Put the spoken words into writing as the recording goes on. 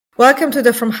Welcome to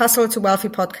the From Hustle to Wealthy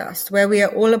podcast, where we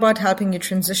are all about helping you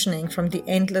transitioning from the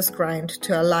endless grind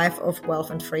to a life of wealth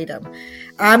and freedom.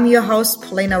 I'm your host,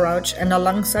 Paulina Roach, and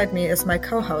alongside me is my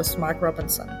co-host, Mark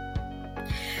Robinson.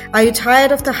 Are you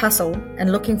tired of the hustle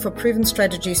and looking for proven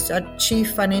strategies to achieve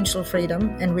financial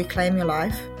freedom and reclaim your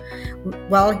life?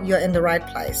 Well, you're in the right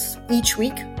place. Each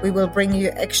week, we will bring you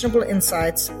actionable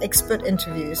insights, expert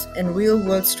interviews, and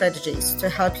real-world strategies to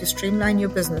help you streamline your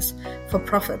business for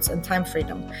profits and time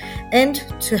freedom, and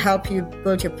to help you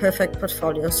build your perfect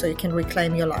portfolio so you can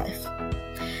reclaim your life.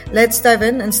 Let's dive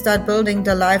in and start building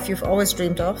the life you've always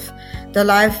dreamed of, the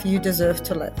life you deserve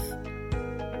to live.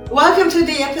 Welcome to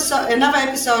another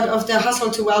episode of the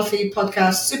Hustle to Wealthy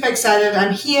podcast. Super excited.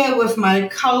 I'm here with my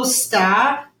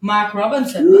co-star, Mark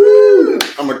Robinson. Woo!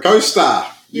 I'm a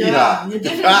co-star. Yeah. You're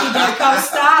definitely the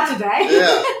co-star today.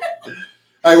 Yeah.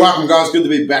 Hey, welcome guys. Good to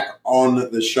be back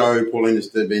on the show. Paulina's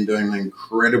been doing an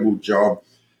incredible job.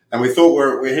 And we thought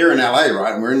we're here in LA,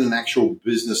 right? And we're in an actual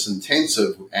business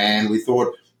intensive. And we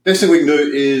thought best thing we can do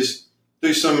is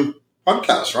do some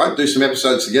podcasts, right? Do some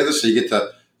episodes together so you get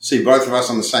to see both of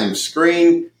us on the same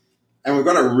screen. And we've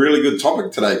got a really good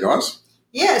topic today, guys.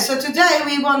 Yeah, so today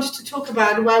we want to talk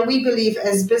about why we believe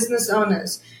as business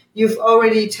owners, you've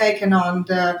already taken on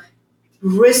the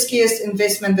riskiest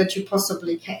investment that you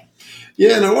possibly can.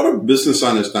 Yeah, and a lot of business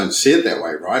owners don't see it that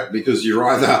way, right? Because you're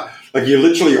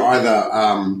literally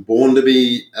either born to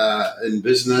be in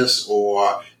business,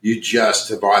 or you just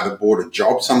have either bought a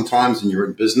job sometimes and you're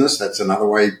in business. That's another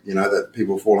way, that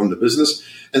people fall into business.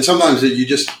 And sometimes you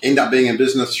just end up being in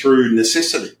business through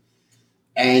necessity.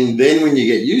 And then when you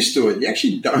get used to it, you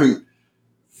actually don't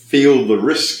feel the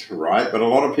risk, right? But a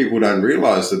lot of people don't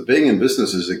realize that being in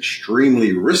business is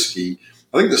extremely risky.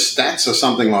 I think the stats are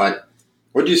something like,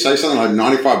 what did you say? Something like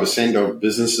 95% of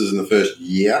businesses in the first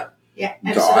year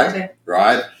die,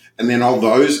 right? And then of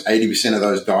those, 80% of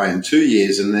those die in 2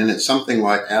 years. And then it's something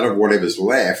like out of whatever's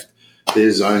left,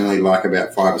 there's only like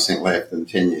about 5% left in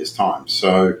 10 years' time.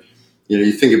 So,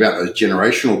 you think about those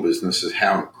generational businesses,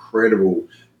 how incredible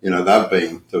they've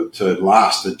been to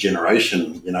last a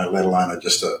generation, let alone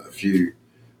just a few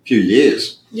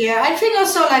years. Yeah, I think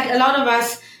also like a lot of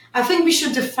us, I think we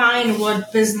should define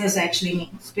what business actually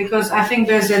means, because I think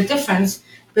there's a difference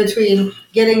between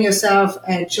getting yourself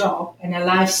a job and a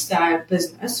lifestyle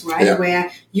business, right? Yeah.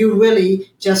 Where you really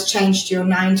just changed your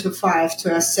 9 to 5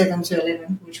 to a 7 to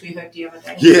 11, which we heard the other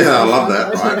day. Yeah, I love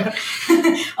that, right?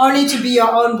 Only to be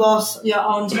your own boss, your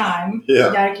own time. Yeah.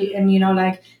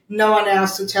 Like no one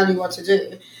else to tell you what to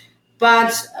do.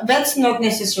 But that's not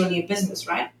necessarily a business,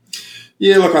 right?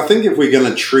 Yeah, look, I think if we're going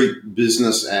to treat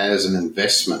business as an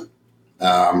investment,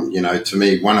 to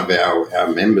me, one of our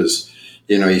members,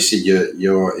 he said,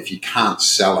 if you can't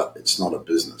sell it, it's not a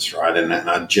business, right? And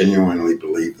I genuinely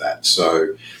believe that.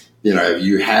 So, if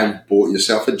you have bought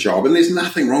yourself a job, and there's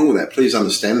nothing wrong with that, please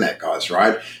understand that, guys,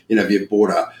 right? If you've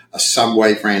bought a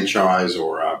Subway franchise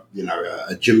or a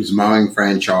Jim's Mowing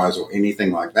franchise or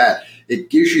anything like that, it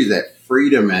gives you that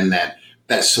freedom and that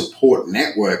support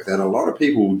network that a lot of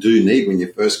people do need when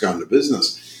you first go into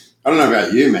business. I don't know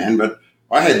about you, man, but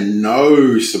I had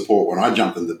no support when I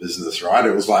jumped into business, right?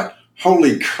 It was like,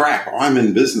 holy crap, I'm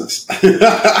in business. Yeah,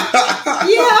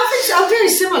 I think so. I'm very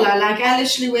similar. Like I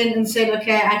literally went and said,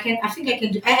 okay, I think I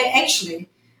can do.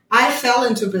 I fell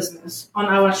into business on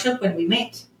our trip when we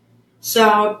met.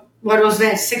 So what was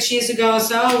that? 6 years ago or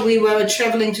so, we were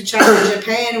traveling to China and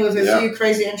Japan with a few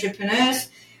crazy entrepreneurs.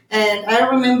 And I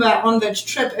remember on that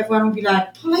trip, everyone would be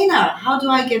like, Paulina, how do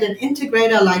I get an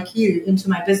integrator like you into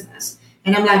my business?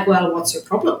 And I'm like, well, what's your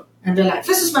problem? And they're like,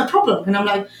 this is my problem. And I'm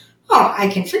like, oh, I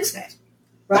can fix that,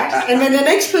 right? And then the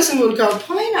next person will go,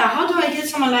 Paulina, how do I get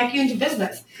someone like you into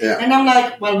business? Yeah. And I'm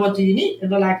like, well, what do you need?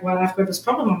 And they're like, well, I've got this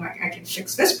problem. I'm like, I can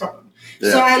fix this problem.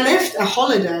 Yeah. So I left a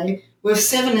holiday with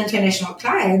 7 international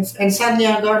clients, and suddenly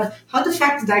I'm going, how the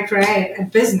fuck did I create a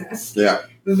business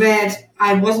that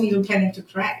I wasn't even planning to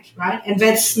create, right? And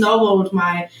that snowballed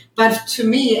but to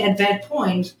me at that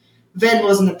point, that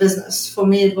wasn't a business. For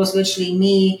me, it was literally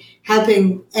me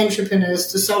helping entrepreneurs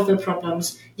to solve their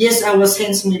problems. Yes, I was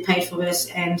handsomely paid for this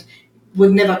and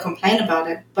would never complain about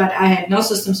it, but I had no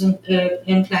systems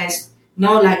in place,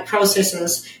 no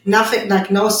processes, nothing,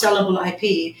 no sellable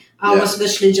IP. I was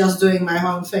literally just doing my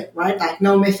own thing, right? Like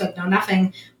no method, no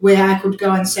nothing, where I could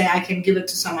go and say I can give it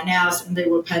to someone else and they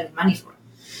will pay me money for it.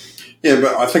 Yeah,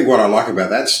 but I think what I like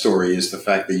about that story is the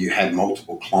fact that you had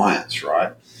multiple clients,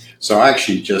 right? So I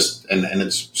actually and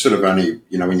it's sort of only,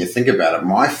 when you think about it,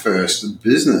 my first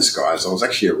business, guys, I was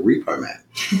actually a repo man,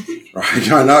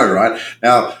 right? I know, right?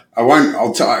 Now,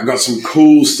 I've got some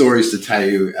cool stories to tell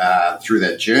you through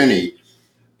that journey.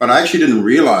 But I actually didn't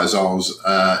realize I was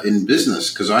in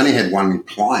business because I only had one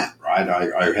client, right?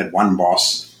 I had one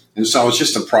boss. And so I was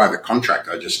just a private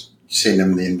contractor. I just send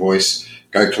him the invoice,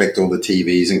 go collect all the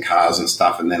TVs and cars and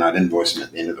stuff, and then I'd invoice him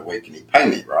at the end of the week and he'd pay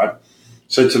me, right?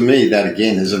 So to me, that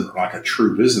again isn't like a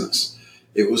true business.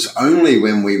 It was only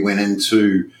when we went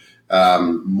into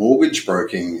mortgage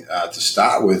broking to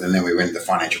start with, and then we went into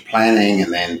financial planning,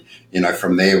 and then,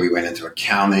 from there we went into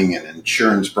accounting and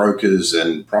insurance brokers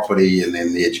and property, and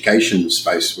then the education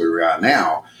space where we are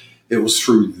now. It was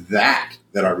through that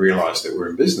I realized that we're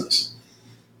in business.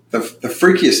 The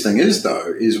freakiest thing is,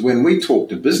 though, is when we talk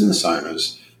to business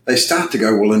owners, they start to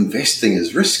go, well, investing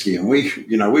is risky. And we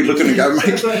look at it and go,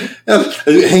 mate,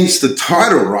 hence the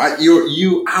title, right?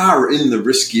 You are in the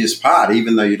riskiest part,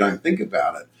 even though you don't think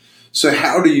about it. So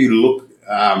how do you look,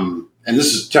 and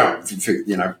this is, change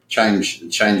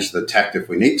the tact if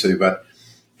we need to, but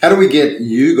how do we get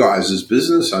you guys as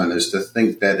business owners to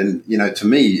think that, to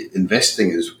me,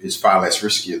 investing is far less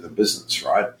riskier than business,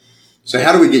 right? So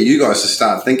how do we get you guys to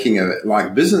start thinking of it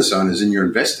like business owners in your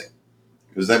investing?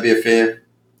 Would that be a fair?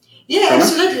 Yeah,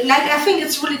 absolutely. Like, I think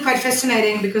it's really quite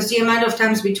fascinating because the amount of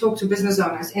times we talk to business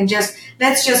owners and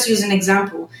let's just use an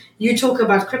example. You talk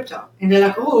about crypto and they're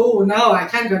like, oh, no, I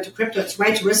can't go to crypto. It's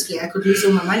way too risky. I could lose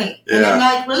all my money. Yeah. And I'm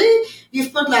like, really?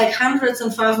 You've put like hundreds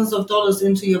and thousands of dollars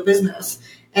into your business.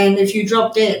 And if you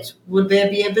drop dead, would there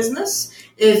be a business?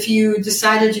 If you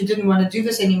decided you didn't want to do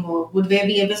this anymore, would there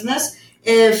be a business?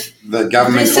 If the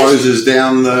government closes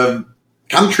down the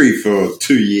country for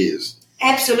 2 years.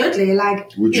 Absolutely.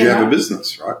 Like, would you have a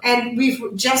business, right? And we've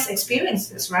just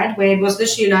experienced this, right? Where it was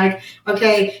literally like,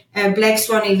 okay, a black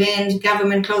swan event,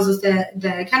 government closes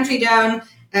the country down,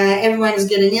 everyone is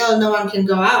getting ill, no one can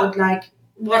go out. Like,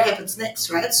 what happens next,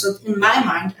 right? So in my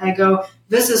mind, I go,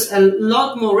 this is a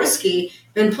lot more risky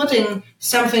than putting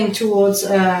something towards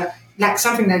like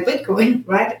something like Bitcoin,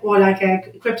 right? Or like a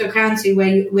cryptocurrency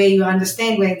where you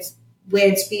understand where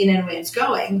it's been and where it's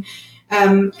going.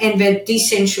 And the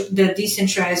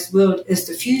decentralized world is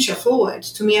the future forward.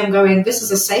 To me, I'm going, this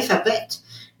is a safer bet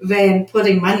than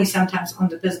putting money sometimes on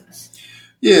the business.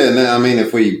 Yeah, no, I mean,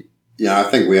 if we, I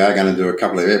think we are going to do a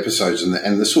couple of episodes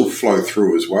and this will flow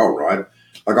through as well, right?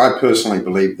 Like, I personally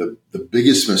believe the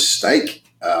biggest mistake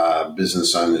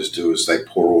business owners do is they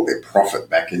pour all their profit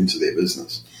back into their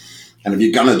business. And if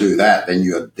you're going to do that, then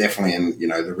you are definitely in,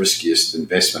 the riskiest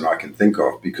investment I can think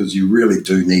of, because you really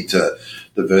do need to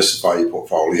diversify your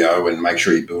portfolio and make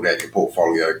sure you build out your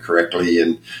portfolio correctly.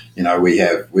 And,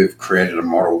 we've created a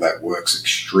model that works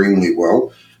extremely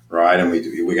well, right? And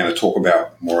we're going to talk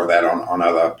about more of that on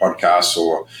other podcasts,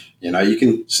 or, you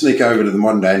can sneak over to the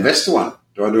Modern Day Investor one.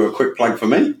 Do I do a quick plug for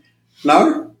me?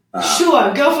 No?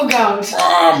 Sure, go for gold.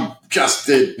 Just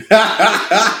did.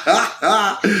 I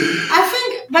think,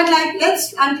 but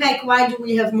let's unpack, why do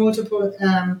we have multiple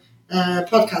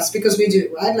podcasts? Because we do,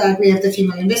 right? Like, we have the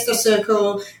Female Investor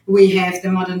Circle, we have the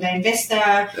Modern Day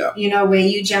Investor, where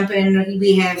you jump in.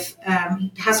 We have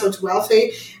Hustle to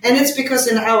Wealthy, and it's because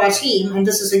in our team, and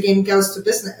this is again girls to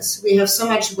business, we have so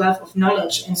much wealth of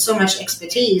knowledge and so much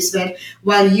expertise that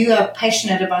while you are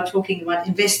passionate about talking about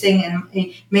investing and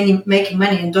making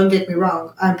money, and don't get me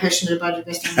wrong, I'm passionate about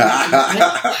investing,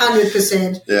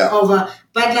 100% over.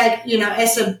 But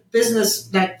as a business,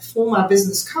 former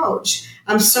business coach,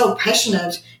 I'm so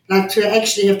passionate, to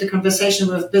actually have the conversation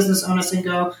with business owners and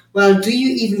go, well, do you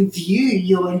even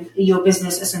view your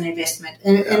business as an investment?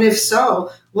 And if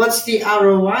so, what's the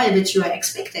ROI that you are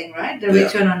expecting, right? The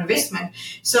return on investment.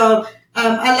 So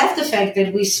I love the fact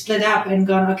that we split up and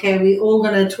gone, okay, we're all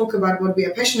going to talk about what we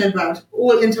are passionate about,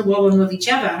 all interwoven with each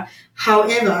other.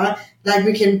 However,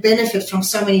 we can benefit from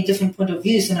so many different point of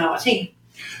views in our team.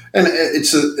 And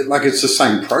it's the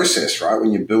same process, right?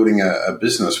 When you're building a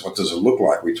business, what does it look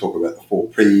like? We talk about the 4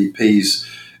 P's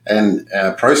and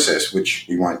process, which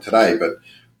we won't today, but,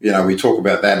 we talk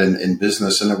about that in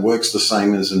business, and it works the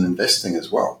same as in investing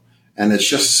as well. And it's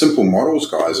just simple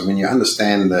models, guys. I mean, you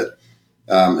understand that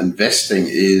investing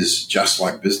is just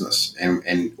like business,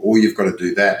 and all you've got to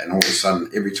do that. And all of a sudden,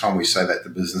 every time we say that to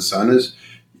business owners,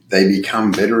 they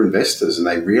become better investors, and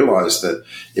they realize that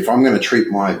if I'm going to treat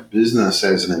my business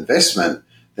as an investment,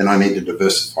 then I need to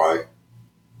diversify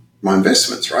my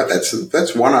investments, right?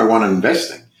 That's 101 in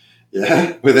investing,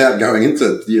 without going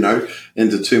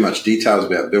into too much details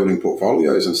about building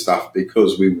portfolios and stuff,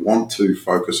 because we want to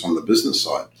focus on the business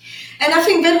side. And I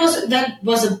think that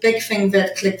was a big thing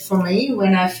that clicked for me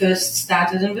when I first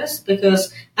started in this,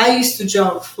 because I used to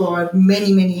joke for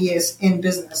many, many years in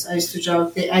business. I used to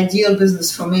joke the ideal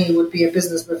business for me would be a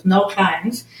business with no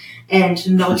clients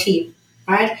and no team,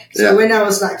 right? So when I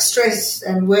was like stressed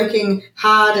and working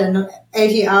hard and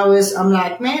 80 hours, I'm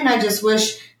like, man, I just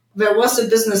wish there was a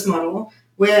business model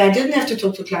where I didn't have to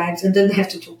talk to clients and didn't have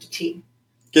to talk to team.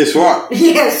 Guess what?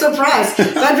 Yeah, surprise.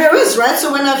 But there is, right?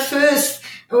 So when I first,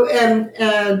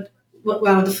 the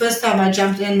first time I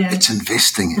jumped in. It's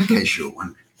investing, in case you're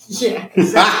wondering. Yeah,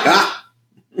 exactly.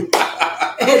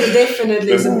 It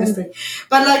definitely is investing.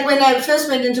 But like when I first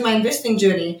went into my investing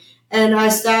journey and I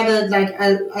started, like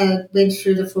I went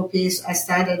through the 4 Ps, I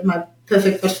started my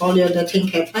perfect portfolio, the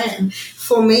 10K plan.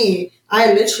 For me,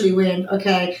 I literally went,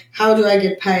 okay, how do I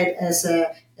get paid as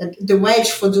the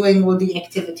wage for doing all the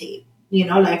activity? You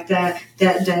know, like the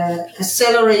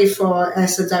salary for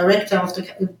as a director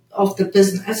of the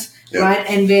business, right?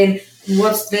 And then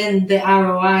what's then the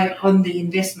ROI on the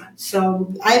investment?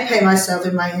 So I pay myself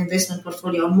in my investment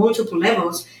portfolio on multiple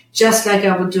levels, just like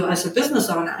I would do as a business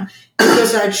owner,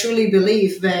 because I truly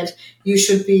believe that you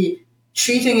should be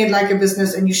treating it like a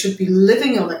business and you should be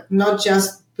living of it, not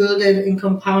just build it and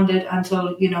compound it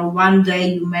until, one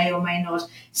day you may or may not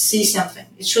see something.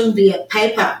 It shouldn't be a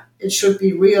paper. It should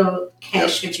be real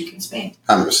cash that you can spend.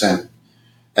 100%.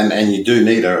 And you do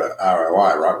need a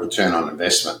ROI, right? Return on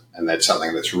investment. And that's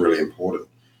something that's really important.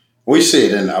 We see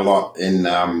it a lot in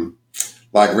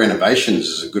like renovations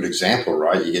is a good example,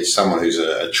 right? You get someone who's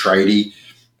a tradie.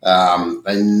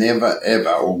 They never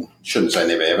ever, or shouldn't say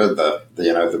never ever,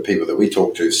 the people that we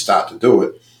talk to start to do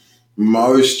it.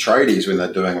 Most tradies, when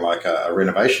they're doing like a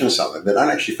renovation or something, they don't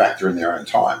actually factor in their own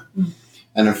time.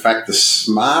 And in fact, the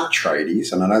smart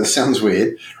tradies, and I know this sounds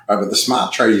weird, right, but the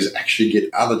smart tradies actually get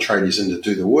other tradies in to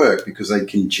do the work because they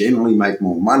can generally make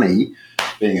more money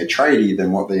being a tradie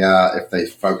than what they are if they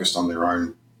focused on their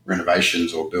own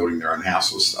renovations or building their own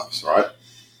house or stuff, right?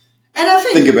 And I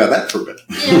think about that for a bit.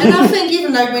 Yeah, and I think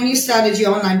even like when you started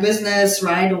your online business,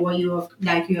 right, or you're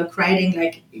creating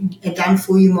like a done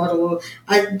for you model,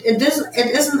 it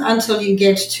isn't until you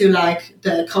get to like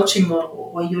the coaching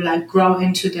model or you like grow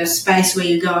into the space where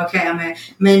you go, okay, I'm a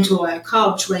mentor or a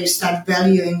coach, where you start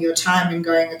valuing your time and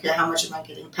going, okay, how much am I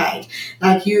getting paid?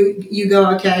 Like you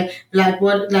go, okay, like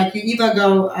what, like you either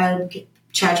go, I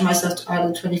charge myself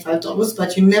either $25,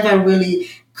 but you never really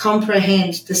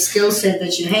comprehend the skill set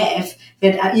that you have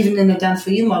that even in the done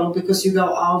for you model, because you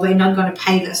go, oh, they're not going to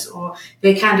pay this, or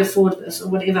they can't afford this, or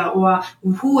whatever, or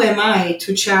who am I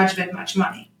to charge that much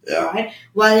money, right?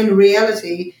 While in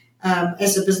reality,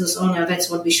 as a business owner, that's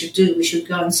what we should do. We should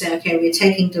go and say, okay, we're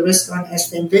taking the risk on as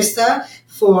the investor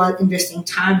for investing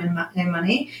time and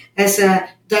money, as a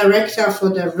director for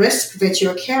the risk that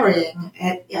you're carrying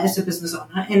as a business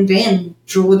owner, and then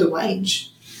draw the wage.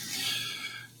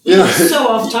 It's so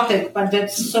off topic, but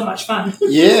that's so much fun.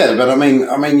 Yeah, but I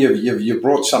mean, you've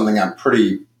brought something up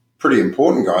pretty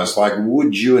important, guys. Like,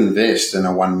 would you invest in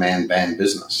a one-man band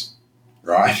business,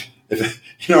 right? If,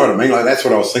 you know what I mean? Like, that's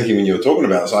what I was thinking when you were talking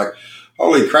about it. It's like,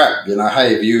 holy crap,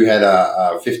 hey, if you had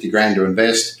a 50 grand to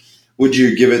invest, would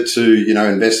you give it to,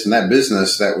 invest in that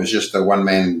business that was just a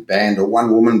one-man band or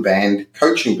one-woman band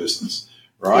coaching business,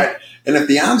 right? Yeah. And if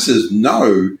the answer is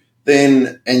no,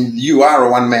 then, and you are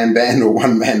a one-man band or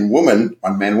one-woman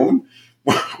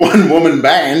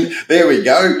band, there we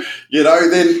go,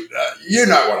 then you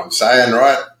know what I'm saying,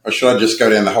 right? Or should I just go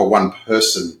down the whole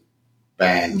one-person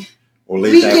band? Or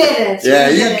leave we get it. Yeah,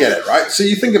 you get it, right? So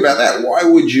you think about that. Why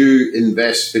would you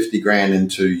invest 50 grand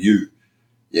into you?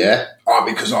 Yeah? Oh,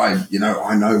 because I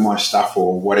know my stuff,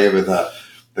 or whatever the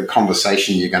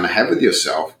conversation you're going to have with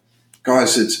yourself.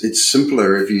 Guys, it's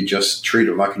simpler if you just treat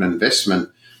it like an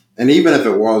investment. And even if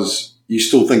it was, you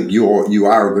still think you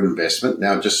are a good investment.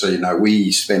 Now, just so you know,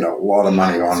 we spend a lot of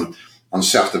money on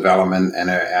self-development,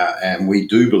 and we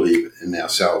do believe in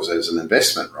ourselves as an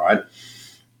investment, right?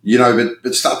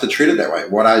 But start to treat it that way.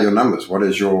 What are your numbers? What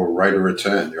is your rate of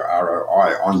return, your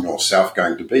ROI on yourself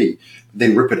going to be?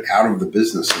 Then rip it out of the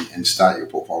business and start your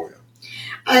portfolio.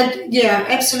 Yeah,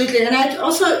 absolutely. And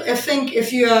I think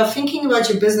if you are thinking about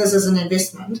your business as an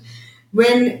investment,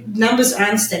 when numbers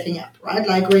aren't stacking up, right?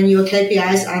 Like when your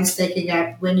KPIs aren't stacking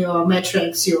up, when your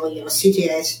metrics, your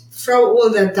CTAs, throw all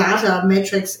the data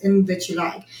metrics in that you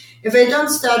like. If they don't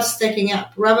start stacking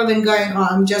up, rather than going, oh,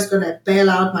 I'm just going to bail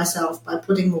out myself by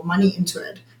putting more money into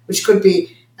it, which could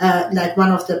be like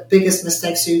one of the biggest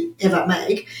mistakes you ever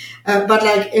make. But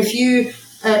like if you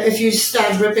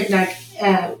start ripping, like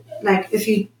if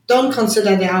you don't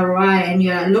consider the ROI and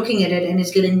you're looking at it and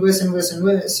it's getting worse and worse and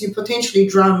worse, you potentially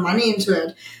drown money into it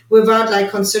without like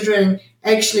considering,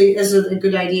 actually, is it a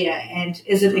good idea and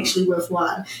is it actually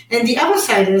worthwhile? And the other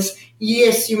side is,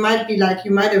 yes, you might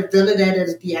have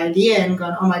validated the idea and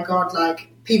gone, oh my God, like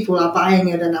people are buying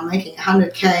it and I'm making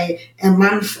 100K a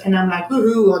month and I'm like,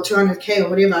 woohoo, or 200K or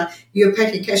whatever, you're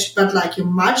paying cash, but like your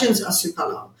margins are super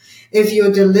low. If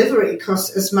your delivery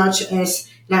costs as much as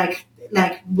like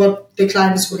what the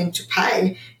client is willing to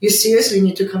pay, you seriously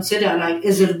need to consider, like,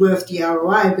 is it worth the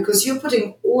ROI? Because you're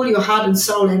putting all your heart and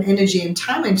soul and energy and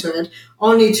time into it,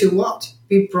 only to what?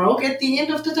 Be broke at the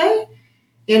end of the day?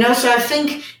 So I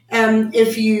think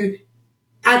if you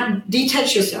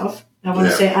detach yourself, I want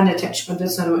to say unattached, but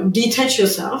that's not a word. Detach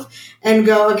yourself and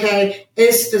go, okay,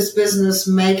 is this business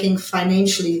making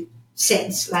financially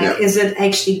sense? Like, is it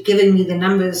actually giving me the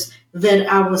numbers that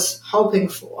I was hoping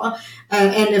for?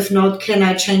 And if not, can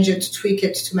I change it, tweak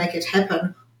it to make it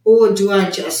happen? Or do I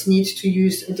just need to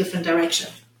use a different direction?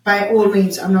 By all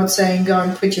means, I'm not saying go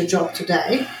and quit your job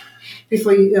today.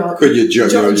 Before you quit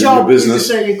your business.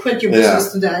 So you quit your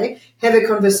business today. Have a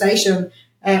conversation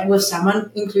with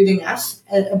someone, including us,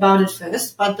 about it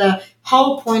first. But the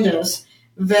whole point is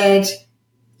that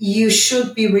you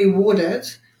should be rewarded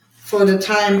for the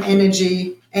time,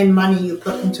 energy, and money you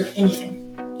put into anything.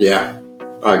 Yeah,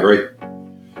 I agree.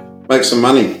 Make some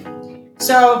money.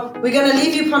 So we're going to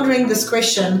leave you pondering this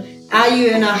question. Are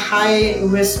you in a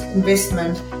high-risk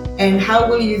investment? And how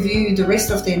will you view the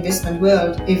rest of the investment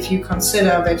world if you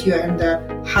consider that you're in the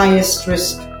highest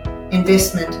risk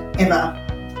investment ever?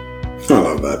 I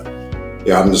love that.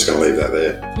 Yeah, I'm just going to leave that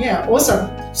there. Yeah,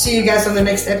 awesome. See you guys on the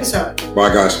next episode.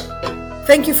 Bye, guys.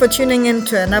 Thank you for tuning in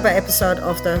to another episode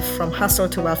of the From Hustle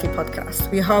to Wealthy podcast.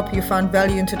 We hope you found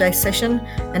value in today's session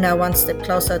and are one step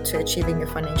closer to achieving your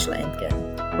financial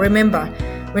endgame. Remember,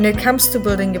 when it comes to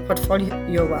building your portfolio,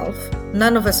 your wealth,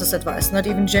 none of us is advice, not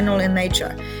even general in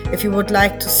nature. If you would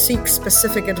like to seek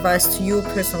specific advice to your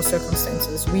personal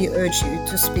circumstances, we urge you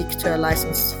to speak to a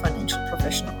licensed financial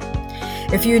professional.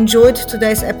 If you enjoyed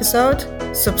today's episode,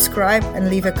 subscribe and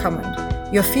leave a comment.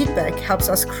 Your feedback helps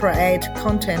us create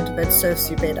content that serves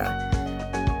you better.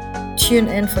 Tune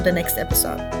in for the next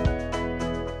episode.